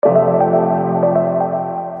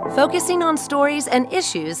focusing on stories and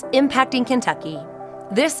issues impacting Kentucky.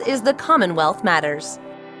 This is The Commonwealth Matters.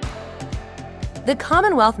 The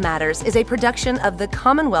Commonwealth Matters is a production of the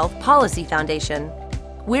Commonwealth Policy Foundation.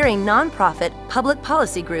 We're a nonprofit public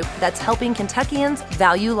policy group that's helping Kentuckians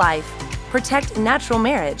value life, protect natural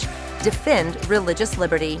marriage, defend religious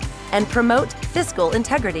liberty, and promote fiscal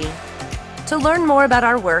integrity. To learn more about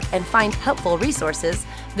our work and find helpful resources,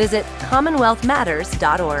 visit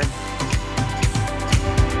commonwealthmatters.org.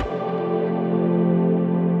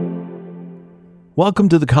 Welcome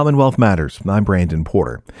to the Commonwealth Matters. I'm Brandon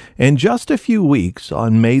Porter. In just a few weeks,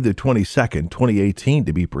 on May the 22nd, 2018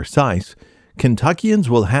 to be precise, Kentuckians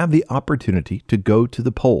will have the opportunity to go to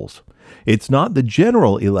the polls. It's not the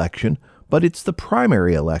general election, but it's the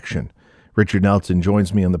primary election. Richard Nelson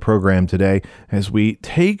joins me on the program today as we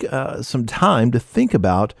take some time to think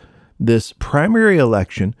about this primary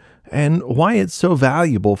election and why it's so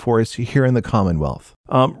valuable for us here in the Commonwealth.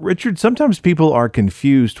 Richard, sometimes people are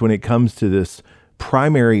confused when it comes to this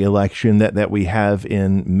primary election that we have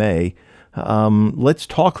in May. Let's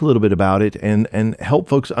talk a little bit about it and help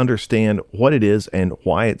folks understand what it is and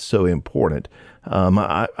why it's so important.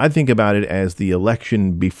 I think about it as the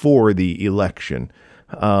election before the election.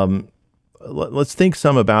 Let's think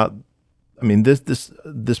some about,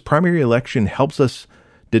 this primary election helps us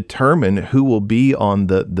determine who will be on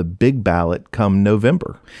the big ballot come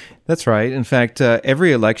November. That's right. In fact,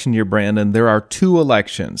 every election year, Brandon, there are two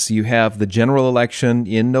elections. You have the general election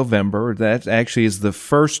in November. That actually is the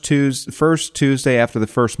first Tuesday after the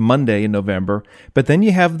first Monday in November. But then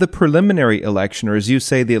you have the preliminary election, or as you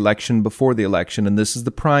say, the election before the election, and this is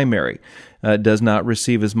the primary. It does not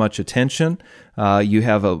receive as much attention. You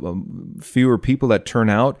have fewer people that turn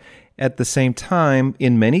out. At the same time,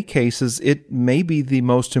 in many cases, it may be the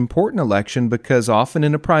most important election because often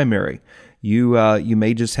in a primary, you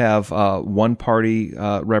may just have one party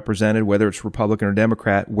represented, whether it's Republican or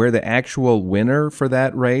Democrat, where the actual winner for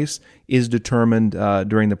that race is determined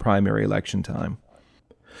during the primary election time.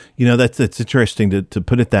 You know, that's interesting to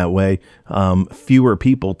put it that way. Fewer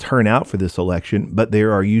people turn out for this election, but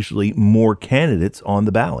there are usually more candidates on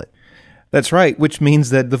the ballot. That's right, which means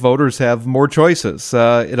that the voters have more choices.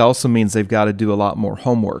 It also means they've got to do a lot more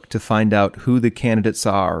homework to find out who the candidates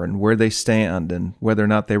are and where they stand and whether or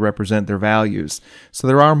not they represent their values. So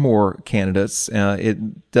there are more candidates.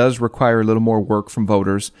 It does require a little more work from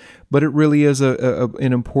voters, but it really is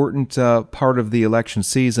an important part of the election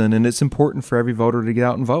season, and it's important for every voter to get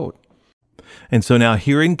out and vote. And so now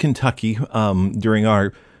here in Kentucky, during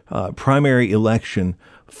our primary election,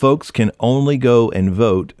 folks can only go and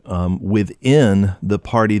vote within the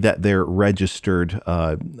party that they're registered,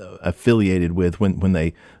 affiliated with when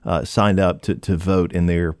they signed up to vote in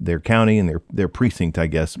their county and their precinct, I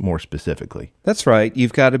guess, more specifically. That's right.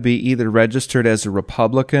 You've got to be either registered as a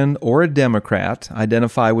Republican or a Democrat,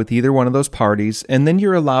 identify with either one of those parties, and then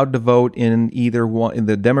you're allowed to vote in either one, in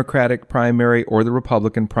the Democratic primary or the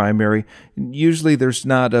Republican primary. Usually there's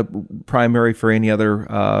not a primary for any other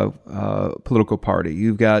political party.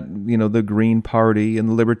 You've got, the Green Party and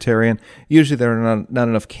the Libertarian. Usually there are not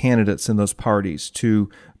enough candidates in those parties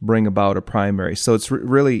to bring about a primary. So it's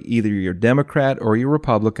really either you're Democrat or you're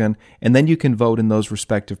Republican, and then you can vote in those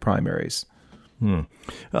respective primaries.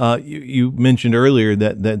 You mentioned earlier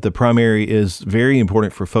that the primary is very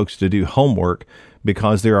important for folks to do homework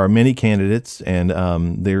because there are many candidates and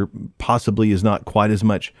there possibly is not quite as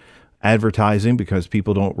much advertising because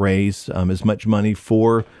people don't raise as much money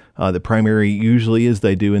for the primary usually as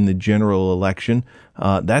they do in the general election.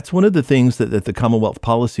 That's one of the things that the Commonwealth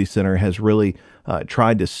Policy Center has really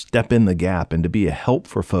tried to step in the gap and to be a help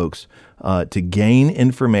for folks to gain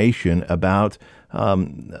information about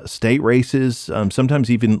state races,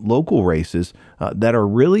 sometimes even local races that are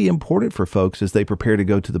really important for folks as they prepare to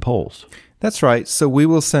go to the polls. That's right. So we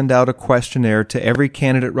will send out a questionnaire to every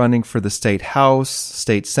candidate running for the state house,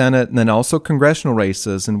 state senate, and then also congressional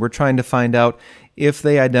races. And we're trying to find out if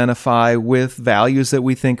they identify with values that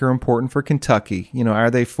we think are important for Kentucky. Are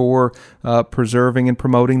they for preserving and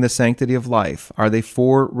promoting the sanctity of life? Are they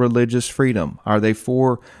for religious freedom? Are they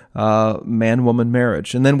for man-woman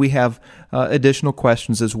marriage? And then we have additional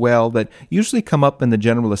questions as well that usually come up in the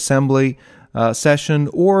General Assembly session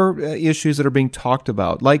or issues that are being talked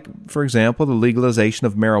about, like, for example, the legalization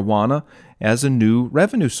of marijuana as a new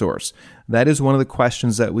revenue source. That is one of the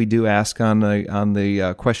questions that we do ask on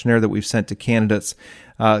the questionnaire that we've sent to candidates.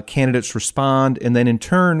 Candidates respond, and then in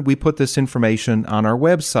turn, we put this information on our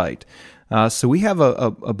website. So we have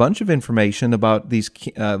a bunch of information about these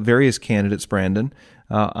various candidates, Brandon.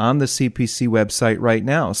 on the CPC website right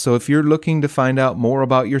now. So if you're looking to find out more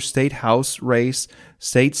about your state House race,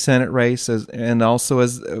 state Senate race, and also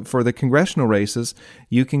as for the congressional races,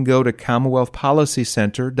 you can go to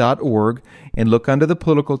CommonwealthPolicyCenter.org and look under the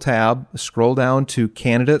political tab, scroll down to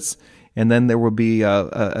candidates, and then there will be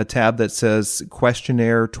a tab that says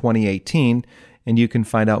Questionnaire 2018, and you can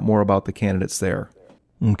find out more about the candidates there.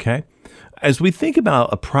 Okay. As we think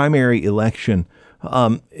about a primary election,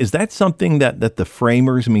 is that something that the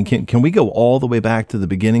framers, I mean, can we go all the way back to the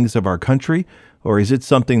beginnings of our country, or is it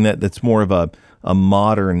something that's more of a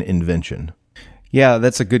modern invention? Yeah,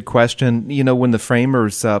 that's a good question. You know, when the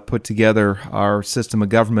framers put together our system of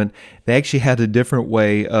government, they actually had a different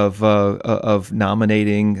way of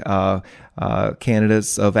nominating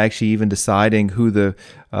candidates, of actually even deciding who the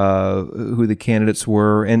candidates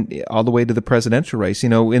were, and all the way to the presidential race. You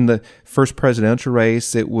know, in the first presidential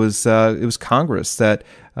race, it was Congress that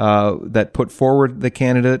put forward the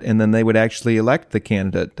candidate, and then they would actually elect the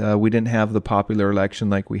candidate. We didn't have the popular election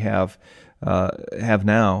like we have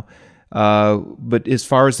now. But as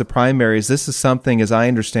far as the primaries, this is something, as I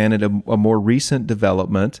understand it, a more recent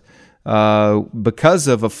development because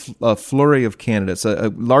of a flurry of candidates,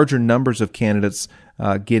 larger numbers of candidates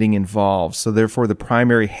getting involved. So therefore, the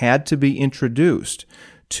primary had to be introduced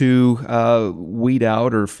to weed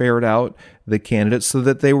out or ferret out the candidates so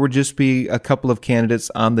that there would just be a couple of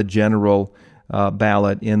candidates on the general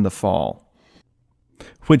ballot in the fall.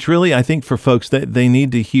 Which really, I think for folks that they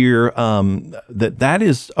need to hear that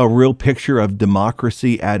is a real picture of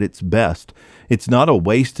democracy at its best. It's not a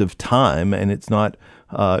waste of time, and it's not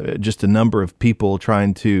just a number of people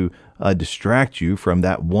trying to distract you from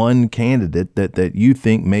that one candidate that you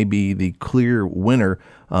think may be the clear winner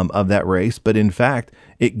of that race. But in fact,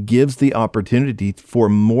 it gives the opportunity for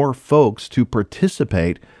more folks to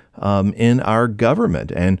participate in our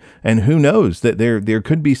government. And who knows, that there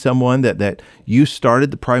could be someone that you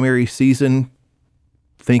started the primary season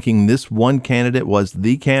thinking this one candidate was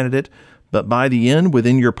the candidate, but by the end,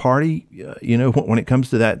 within your party, you know, when it comes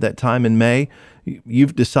to that time in May,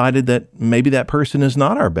 you've decided that maybe that person is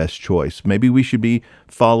not our best choice. Maybe we should be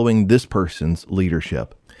following this person's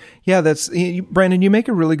leadership. Yeah, Brandon, you make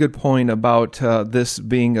a really good point about this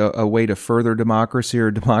being a way to further democracy, or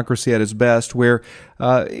democracy at its best, where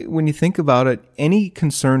when you think about it, any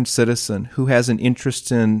concerned citizen who has an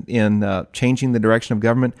interest in changing the direction of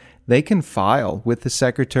government, they can file with the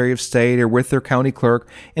Secretary of State or with their county clerk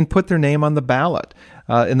and put their name on the ballot.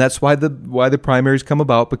 And that's why the primaries come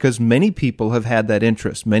about, because many people have had that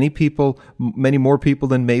interest. Many more people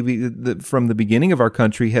than maybe from the beginning of our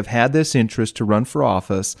country have had this interest to run for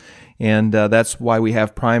office, and that's why we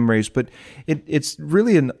have primaries. But it's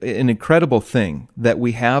really an incredible thing that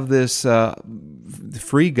we have this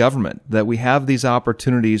free government, that we have these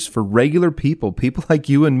opportunities for regular people like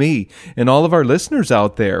you and me, and all of our listeners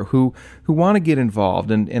out there who want to get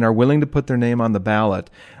involved and are willing to put their name on the ballot.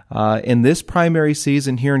 In this primary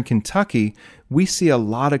season here in Kentucky, we see a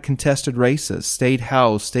lot of contested races, state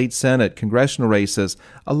House, state Senate, congressional races,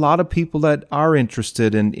 a lot of people that are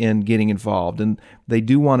interested in getting involved, and they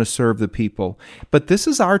do want to serve the people. But this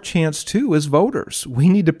is our chance too as voters. We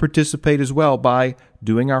need to participate as well by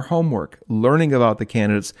doing our homework, learning about the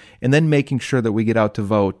candidates, and then making sure that we get out to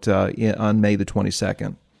vote on May the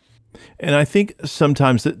 22nd. And I think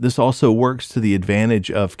sometimes that this also works to the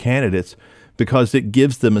advantage of candidates, because it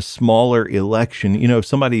gives them a smaller election. You know, if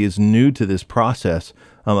somebody is new to this process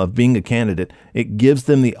of being a candidate, it gives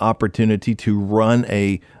them the opportunity to run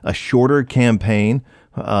a shorter campaign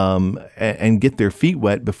and get their feet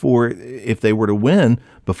wet before, if they were to win,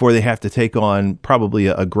 before they have to take on probably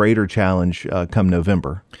a greater challenge come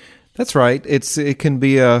November. That's right. It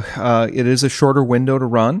is a shorter window to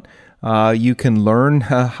run. You can learn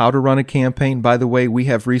how to run a campaign. By the way, we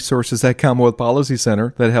have resources at Commonwealth Policy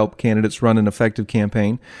Center that help candidates run an effective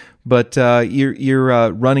campaign. But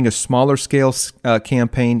you're running a smaller scale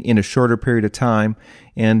campaign in a shorter period of time.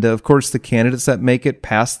 And of course, the candidates that make it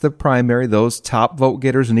past the primary, those top vote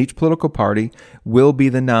getters in each political party, will be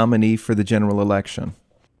the nominee for the general election.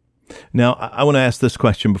 Now, I want to ask this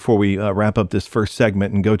question before we wrap up this first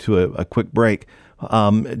segment and go to a quick break,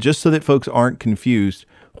 just so that folks aren't confused.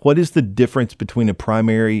 What is the difference between a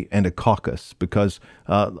primary and a caucus? Because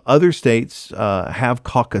other states have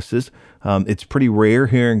caucuses. It's pretty rare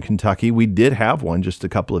here in Kentucky. We did have one just a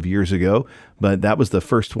couple of years ago, but that was the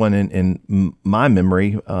first one in my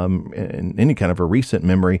memory, in any kind of a recent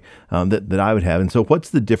memory that I would have. And so what's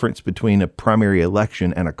the difference between a primary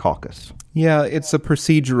election and a caucus? Yeah, it's a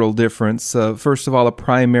procedural difference. First of all, a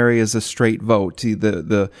primary is a straight vote.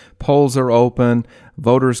 The polls are open.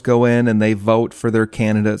 Voters go in and they vote for their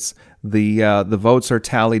candidates. the votes are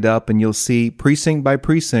tallied up, and you'll see precinct by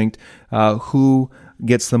precinct who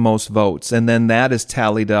gets the most votes, and then that is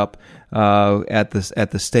tallied up at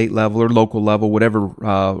the state level or local level, whatever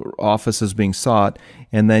office is being sought,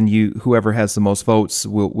 and then whoever has the most votes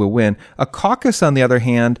will win. A caucus, on the other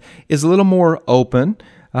hand, is a little more open.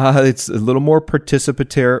 It's a little more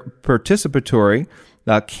participatory.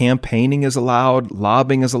 Campaigning is allowed,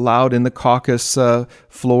 lobbying is allowed in the caucus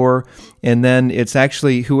floor, and then it's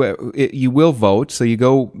actually you will vote. So you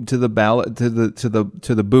go to the ballot to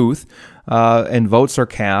the booth, and votes are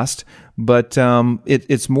cast. But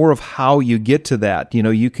it's more of how you get to that.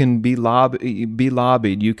 You can be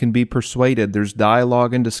lobbied, you can be persuaded. There's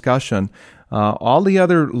dialogue and discussion. All the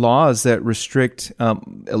other laws that restrict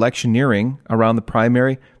electioneering around the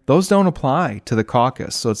primary, those don't apply to the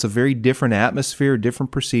caucus. So it's a very different atmosphere,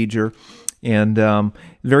 different procedure, and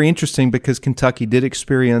very interesting because Kentucky did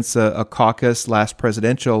experience a caucus last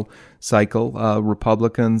presidential cycle.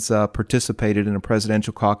 Republicans participated in a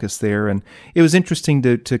presidential caucus there, and it was interesting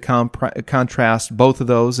to contrast both of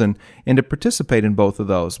those and to participate in both of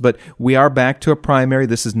those. But we are back to a primary.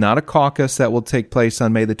 This is not a caucus that will take place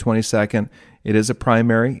on May the 22nd. It is a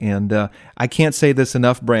primary, and I can't say this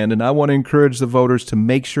enough, Brandon. I want to encourage the voters to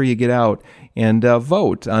make sure you get out and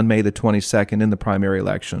vote on May the 22nd in the primary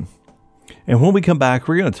election. And when we come back,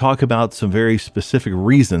 we're going to talk about some very specific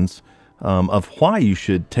reasons of why you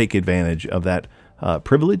should take advantage of that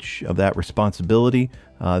privilege, of that responsibility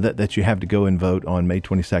that you have to go and vote on May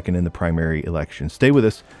 22nd in the primary election. Stay with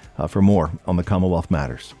us for more on the Commonwealth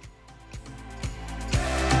Matters.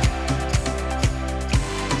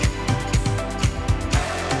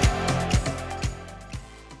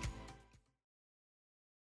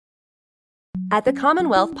 At the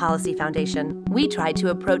Commonwealth Policy Foundation, we try to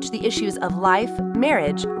approach the issues of life,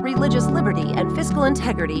 marriage, religious liberty, and fiscal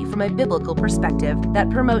integrity from a biblical perspective that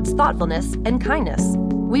promotes thoughtfulness and kindness.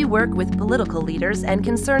 We work with political leaders and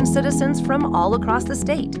concerned citizens from all across the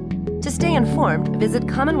state. To stay informed, visit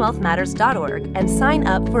CommonwealthMatters.org and sign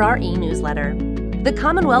up for our e-newsletter. The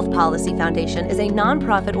Commonwealth Policy Foundation is a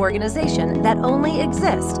nonprofit organization that only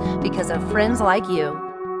exists because of friends like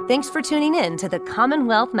you. Thanks for tuning in to the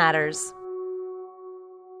Commonwealth Matters.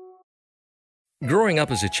 Growing up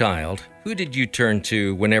as a child, who did you turn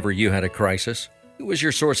to whenever you had a crisis? Who was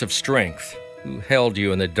your source of strength? Who held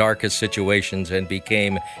you in the darkest situations and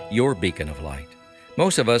became your beacon of light?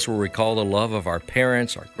 Most of us will recall the love of our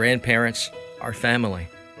parents, our grandparents, our family.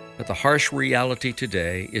 But the harsh reality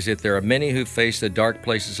today is that there are many who face the dark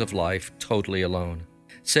places of life totally alone.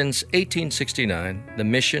 Since 1869, the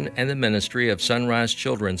mission and the ministry of Sunrise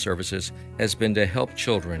Children's Services has been to help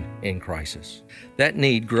children in crisis. That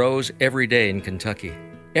need grows every day in Kentucky.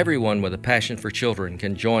 Everyone with a passion for children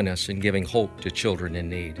can join us in giving hope to children in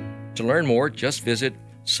need. To learn more, just visit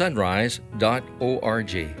sunrise.org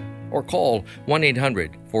or call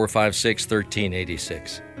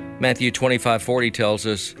 1-800-456-1386. Matthew 25:40 tells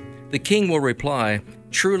us, "The king will reply,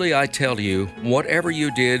 'Truly I tell you, whatever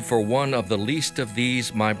you did for one of the least of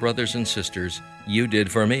these, my brothers and sisters, you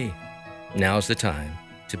did for me.' Now's the time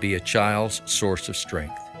to be a child's source of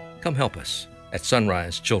strength. Come help us at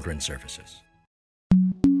Sunrise Children's Services."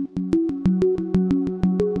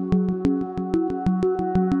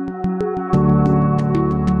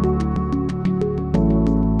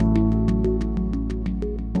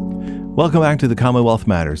 Welcome back to the Commonwealth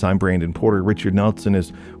Matters. I'm Brandon Porter. Richard Nelson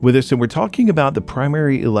is with us, and we're talking about the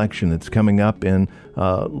primary election that's coming up in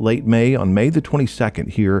late May, on May the 22nd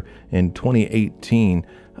here in 2018.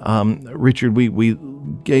 Richard, we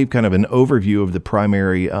gave kind of an overview of the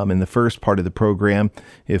primary in the first part of the program.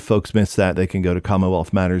 If folks missed that, they can go to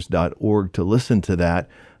commonwealthmatters.org to listen to that.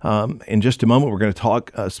 In just a moment, we're going to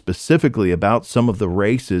talk specifically about some of the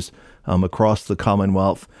races across the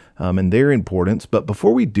Commonwealth and their importance. But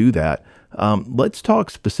before we do that, let's talk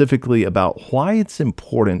specifically about why it's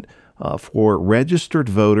important for registered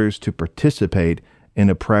voters to participate in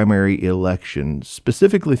a primary election,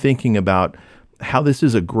 specifically thinking about how this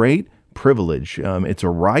is a great privilege. It's a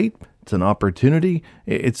right. It's an opportunity.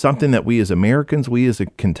 It's something that we as Americans, we as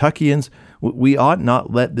Kentuckians, we ought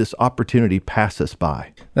not let this opportunity pass us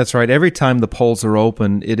by. That's right. Every time the polls are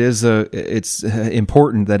open, it's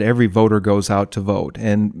important that every voter goes out to vote.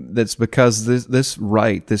 And that's because this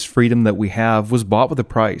right, this freedom that we have was bought with a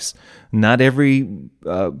price. Not every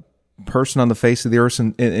person on the face of the earth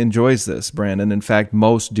enjoys this, Brandon. In fact,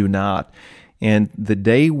 most do not. And the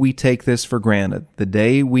day we take this for granted, the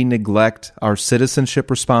day we neglect our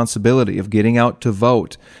citizenship responsibility of getting out to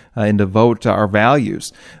vote and to vote our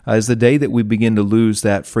values, is the day that we begin to lose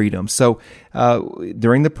that freedom. So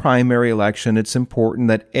during the primary election, it's important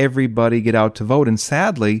that everybody get out to vote. And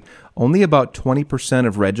sadly, only about 20%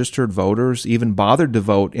 of registered voters even bothered to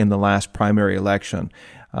vote in the last primary election.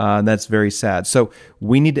 That's very sad. So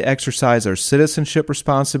we need to exercise our citizenship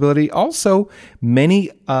responsibility. Also,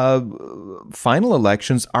 many final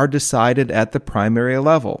elections are decided at the primary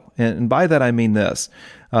level. And by that, I mean this.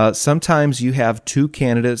 Sometimes you have two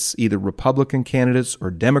candidates, either Republican candidates or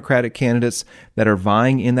Democratic candidates, that are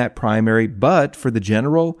vying in that primary, but for the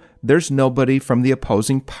general, there's nobody from the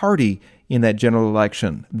opposing party in that general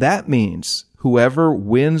election. That means whoever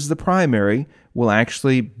wins the primary will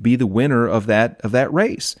actually be the winner of that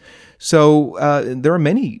race. So there are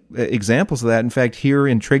many examples of that. In fact, here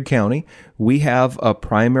in Trigg County, we have a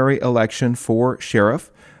primary election for sheriff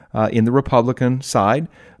in the Republican side,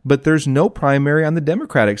 but there's no primary on the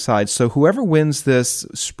Democratic side. So whoever wins this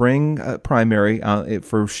spring primary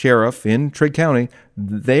for sheriff in Trigg County,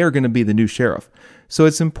 they are going to be the new sheriff. So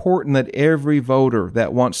it's important that every voter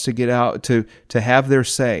that wants to get out to have their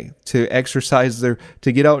say, to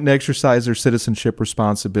get out and exercise their citizenship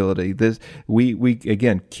responsibility. We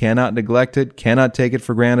again cannot neglect it, cannot take it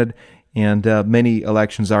for granted, and many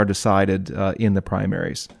elections are decided in the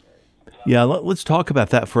primaries. Yeah, let's talk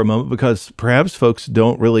about that for a moment, because perhaps folks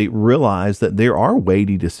don't really realize that there are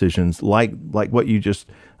weighty decisions like what you just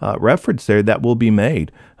referenced there that will be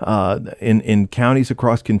made in counties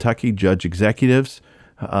across Kentucky. Judge executives,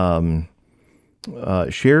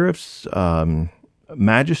 sheriffs,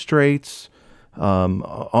 magistrates,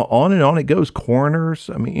 on and on it goes.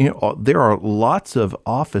 Coroners. I mean, there are lots of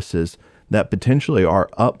offices that potentially are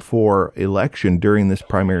up for election during this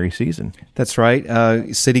primary season. That's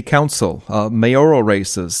right. City council, mayoral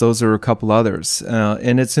races, those are a couple others.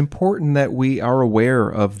 And it's important that we are aware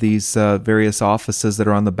of these various offices that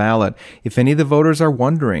are on the ballot. If any of the voters are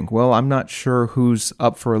wondering, well, I'm not sure who's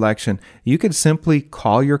up for election, you could simply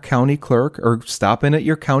call your county clerk or stop in at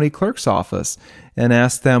your county clerk's office and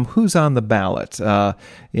ask them who's on the ballot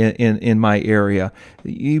in my area.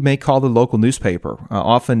 You may call the local newspaper.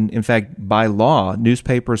 Often, in fact, by law,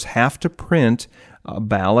 newspapers have to print a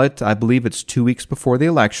ballot. I believe it's 2 weeks before the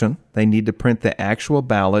election. They need to print the actual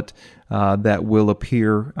ballot that will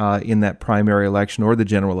appear in that primary election or the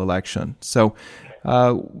general election. So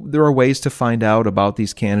there are ways to find out about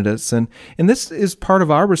these candidates, and this is part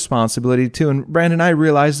of our responsibility too. And Brandon and I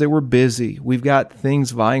realize that we're busy. We've got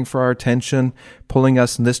things vying for our attention, pulling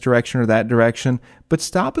us in this direction or that direction. But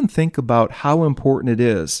stop and think about how important it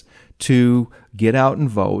is to get out and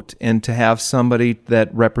vote, and to have somebody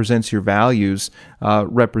that represents your values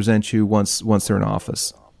represent you once they're in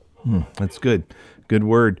office. That's good. Good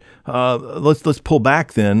word. Let's pull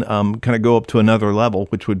back then, kind of go up to another level,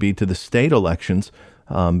 which would be to the state elections,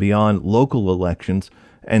 beyond local elections.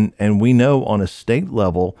 And we know on a state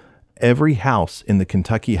level, every house in the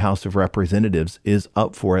Kentucky House of Representatives is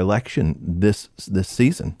up for election this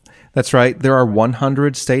season. That's right. There are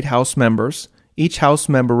 100 state house members. Each house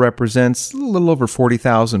member represents a little over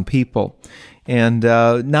 40,000 people. And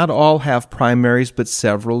not all have primaries, but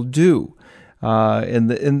several do.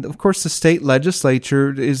 And of course, the state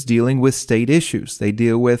legislature is dealing with state issues. They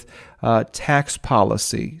deal with tax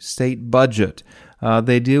policy, state budget.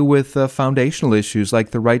 They deal with foundational issues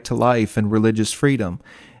like the right to life and religious freedom.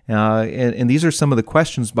 And these are some of the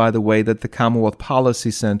questions, by the way, that the Commonwealth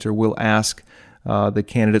Policy Center will ask the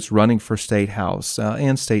candidates running for State House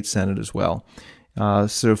and State Senate as well.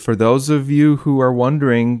 So for those of you who are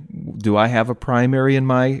wondering, do I have a primary in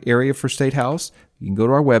my area for State House? You can go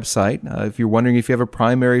to our website. If you're wondering if you have a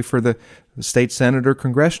primary for the state senate or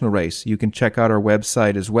congressional race, you can check out our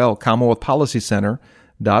website as well,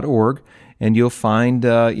 CommonwealthPolicyCenter.org, and you'll find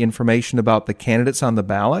information about the candidates on the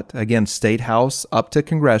ballot, again, State House up to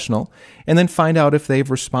congressional, and then find out if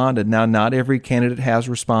they've responded. Now, not every candidate has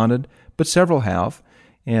responded, but several have,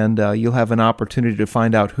 and you'll have an opportunity to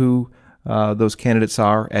find out who those candidates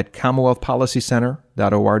are at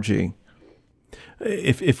CommonwealthPolicyCenter.org.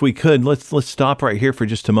 If we could, let's stop right here for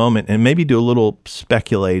just a moment and maybe do a little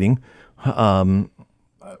speculating. It's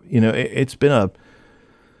been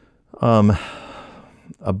a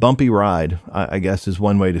bumpy ride, I guess is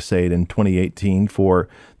one way to say it, in 2018 for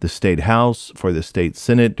the State House, for the State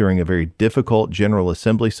Senate during a very difficult General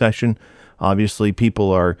Assembly session. Obviously,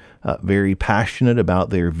 people are very passionate about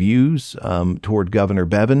their views toward Governor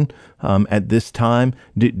Bevin at this time.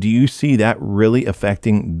 Do you see that really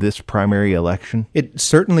affecting this primary election? It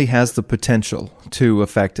certainly has the potential to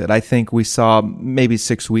affect it. I think we saw maybe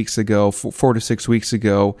 6 weeks ago, 4 to 6 weeks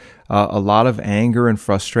ago, a lot of anger and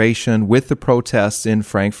frustration with the protests in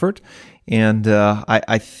Frankfurt. And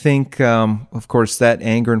I think, of course, that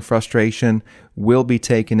anger and frustration will be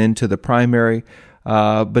taken into the primary.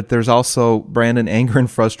 But there's also, Brandon, anger and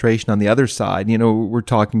frustration on the other side. You know, we're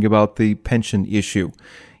talking about the pension issue.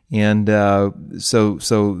 And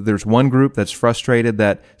so there's one group that's frustrated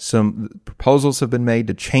that some proposals have been made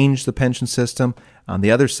to change the pension system. On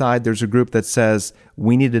the other side, there's a group that says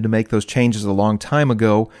we needed to make those changes a long time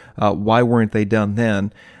ago. Why weren't they done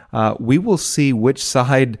then? We will see which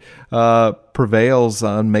side prevails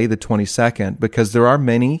on May the 22nd, because there are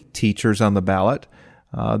many teachers on the ballot.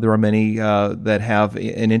 There are many that have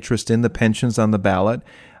an interest in the pensions on the ballot.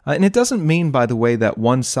 And it doesn't mean, by the way, that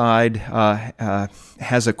one side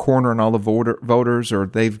has a corner on all the voters, or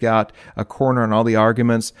they've got a corner on all the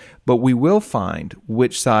arguments, but we will find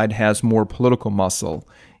which side has more political muscle.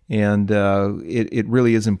 And it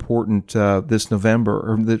really is important this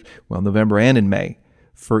November, November and in May,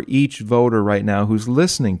 for each voter right now who's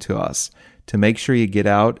listening to us to make sure you get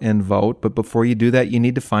out and vote. But before you do that, you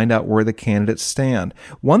need to find out where the candidates stand.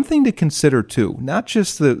 One thing to consider, too, not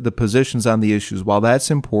just the positions on the issues. While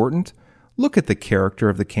that's important, look at the character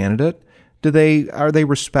of the candidate. Are they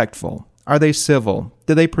respectful? Are they civil?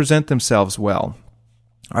 Do they present themselves well?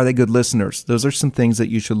 Are they good listeners? Those are some things that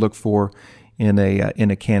you should look for in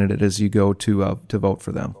a candidate as you go to vote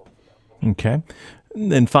for them. Okay. And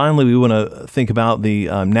then finally, we want to think about the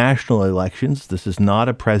national elections. This is not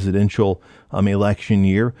a presidential election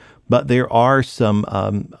year, but there are some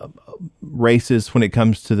races when it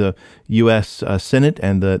comes to the U.S. Senate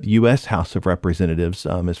and the U.S. House of Representatives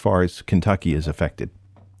as far as Kentucky is affected.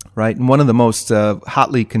 Right. And one of the most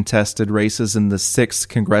hotly contested races in the 6th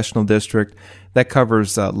Congressional District, that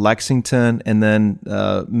covers Lexington and then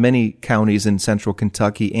many counties in central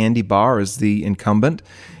Kentucky. Andy Barr is the incumbent,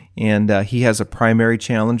 and he has a primary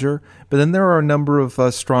challenger. But then there are a number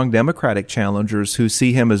of strong Democratic challengers who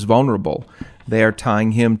see him as vulnerable. They are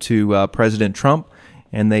tying him to President Trump,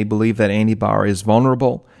 and they believe that Andy Barr is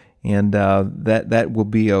vulnerable. And that will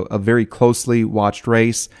be a very closely watched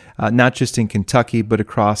race, not just in Kentucky, but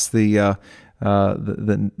across the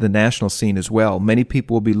national scene as well. Many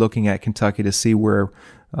people will be looking at Kentucky to see where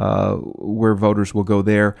voters will go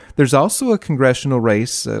there. There's also a congressional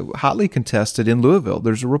race hotly contested in Louisville.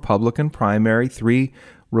 There's a Republican primary, 3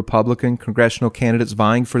 Republican congressional candidates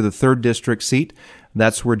vying for the 3rd district seat.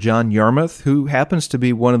 That's where John Yarmuth, who happens to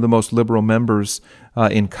be one of the most liberal members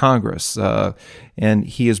in Congress, and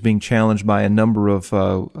he is being challenged by a number of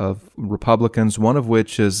Republicans, one of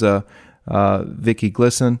which is Vicki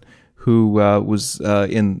Glisson, who was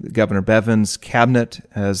in Governor Bevin's cabinet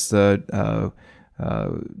as the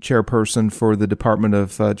chairperson for the Department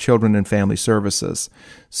of Children and Family Services.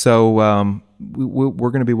 So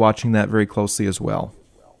we're going to be watching that very closely as well.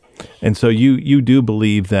 And so you do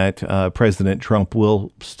believe that President Trump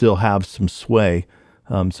will still have some sway,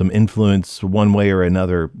 some influence one way or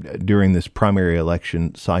another during this primary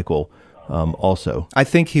election cycle also? I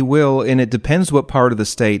think he will, and it depends what part of the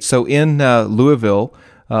state. So in Louisville,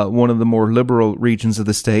 one of the more liberal regions of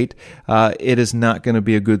the state, it is not going to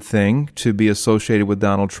be a good thing to be associated with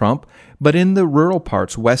Donald Trump. But in the rural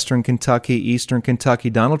parts, western Kentucky, eastern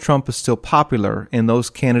Kentucky, Donald Trump is still popular, and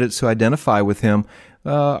those candidates who identify with him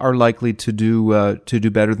are likely to do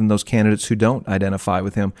better than those candidates who don't identify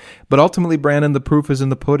with him. But ultimately, Brandon, the proof is in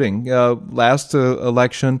the pudding. Last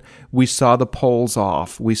election, we saw the polls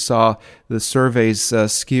off. We saw the surveys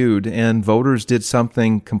skewed, and voters did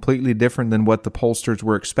something completely different than what the pollsters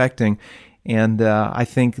were expecting. And I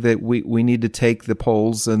think that we need to take the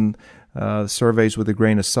polls and surveys with a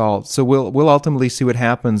grain of salt. So we'll ultimately see what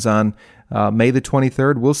happens on May the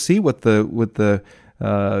 23rd. We'll see what the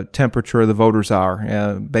temperature of the voters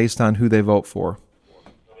are based on who they vote for.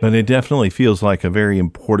 But it definitely feels like a very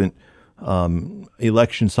important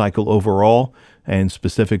election cycle overall, and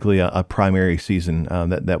specifically a primary season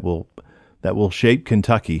that will shape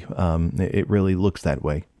Kentucky. It really looks that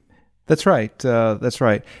way. That's right. That's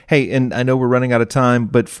right. Hey, and I know we're running out of time,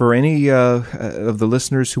 but for any of the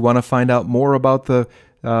listeners who want to find out more about the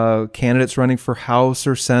candidates running for House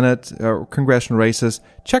or Senate or congressional races,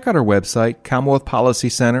 check out our website,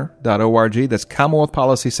 CommonwealthPolicyCenter.org. That's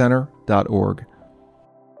CommonwealthPolicyCenter.org.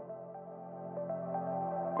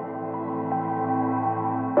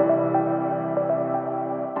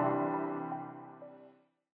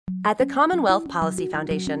 At the Commonwealth Policy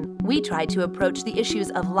Foundation, we try to approach the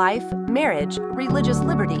issues of life, marriage, religious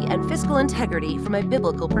liberty, and fiscal integrity from a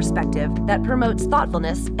biblical perspective that promotes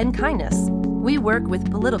thoughtfulness and kindness. We work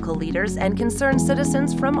with political leaders and concerned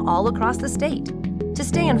citizens from all across the state. To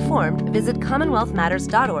stay informed, visit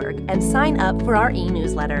CommonwealthMatters.org and sign up for our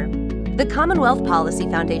e-newsletter. The Commonwealth Policy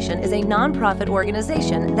Foundation is a nonprofit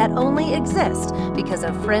organization that only exists because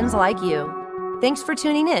of friends like you. Thanks for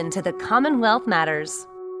tuning in to the Commonwealth Matters.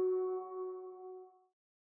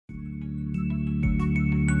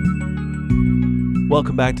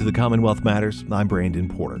 Welcome back to the Commonwealth Matters. I'm Brandon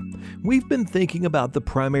Porter. We've been thinking about the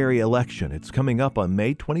primary election. It's coming up on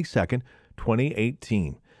May 22nd,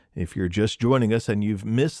 2018. If you're just joining us and you've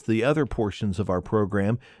missed the other portions of our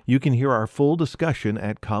program, you can hear our full discussion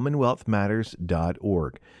at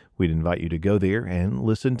CommonwealthMatters.org. We'd invite you to go there and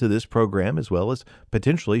listen to this program as well as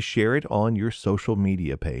potentially share it on your social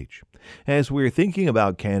media page. As we're thinking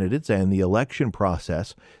about candidates and the election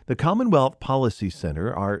process, the Commonwealth Policy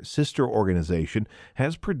Center, our sister organization,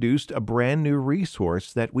 has produced a brand new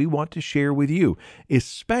resource that we want to share with you,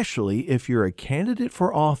 especially if you're a candidate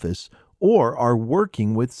for office or are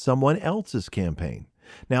working with someone else's campaign.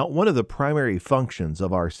 Now, one of the primary functions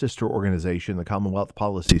of our sister organization, the Commonwealth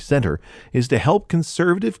Policy Center, is to help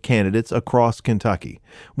conservative candidates across Kentucky.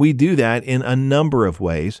 We do that in a number of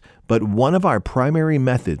ways, but one of our primary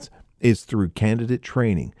methods is through candidate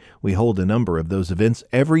training. We hold a number of those events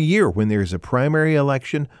every year when there's a primary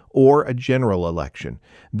election or a general election.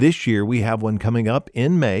 This year, we have one coming up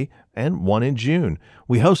in May and one in June.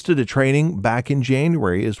 We hosted a training back in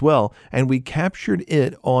January as well, and we captured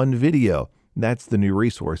it on video. That's the new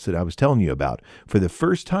resource that I was telling you about. For the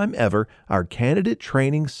first time ever, our Candidate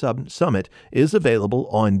Training Summit is available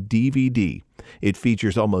on DVD. It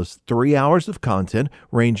features almost 3 hours of content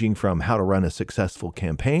ranging from how to run a successful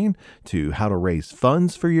campaign to how to raise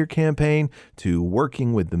funds for your campaign to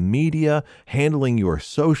working with the media, handling your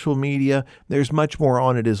social media. There's much more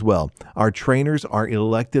on it as well. Our trainers are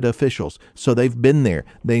elected officials, so they've been there.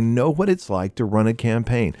 They know what it's like to run a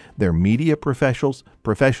campaign. They're media professionals,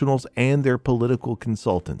 and they're political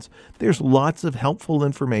consultants. There's lots of helpful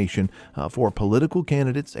information for political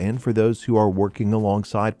candidates and for those who are working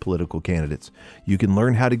alongside political candidates. You can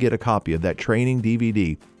learn how to get a copy of that training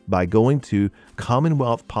DVD by going to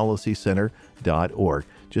CommonwealthPolicyCenter.org.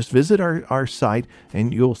 Just visit our site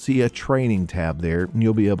and you'll see a training tab there and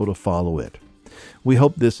you'll be able to follow it. We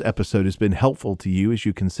hope this episode has been helpful to you as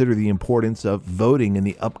you consider the importance of voting in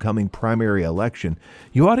the upcoming primary election.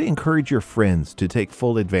 You ought to encourage your friends to take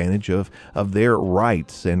full advantage of their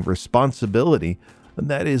rights and responsibility,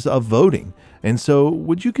 that is, of voting. And so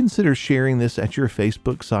would you consider sharing this at your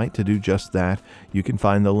Facebook site to do just that? You can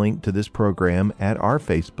find the link to this program at our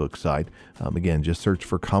Facebook site. Again, just search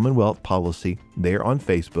for Commonwealth Policy there on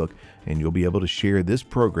Facebook, and you'll be able to share this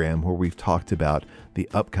program where we've talked about the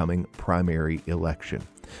upcoming primary election.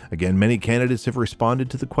 Again, many candidates have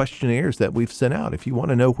responded to the questionnaires that we've sent out. If you want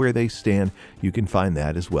to know where they stand, you can find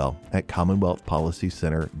that as well at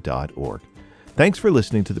CommonwealthPolicyCenter.org. Thanks for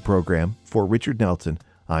listening to the program. For Richard Nelson,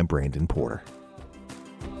 I'm Brandon Porter.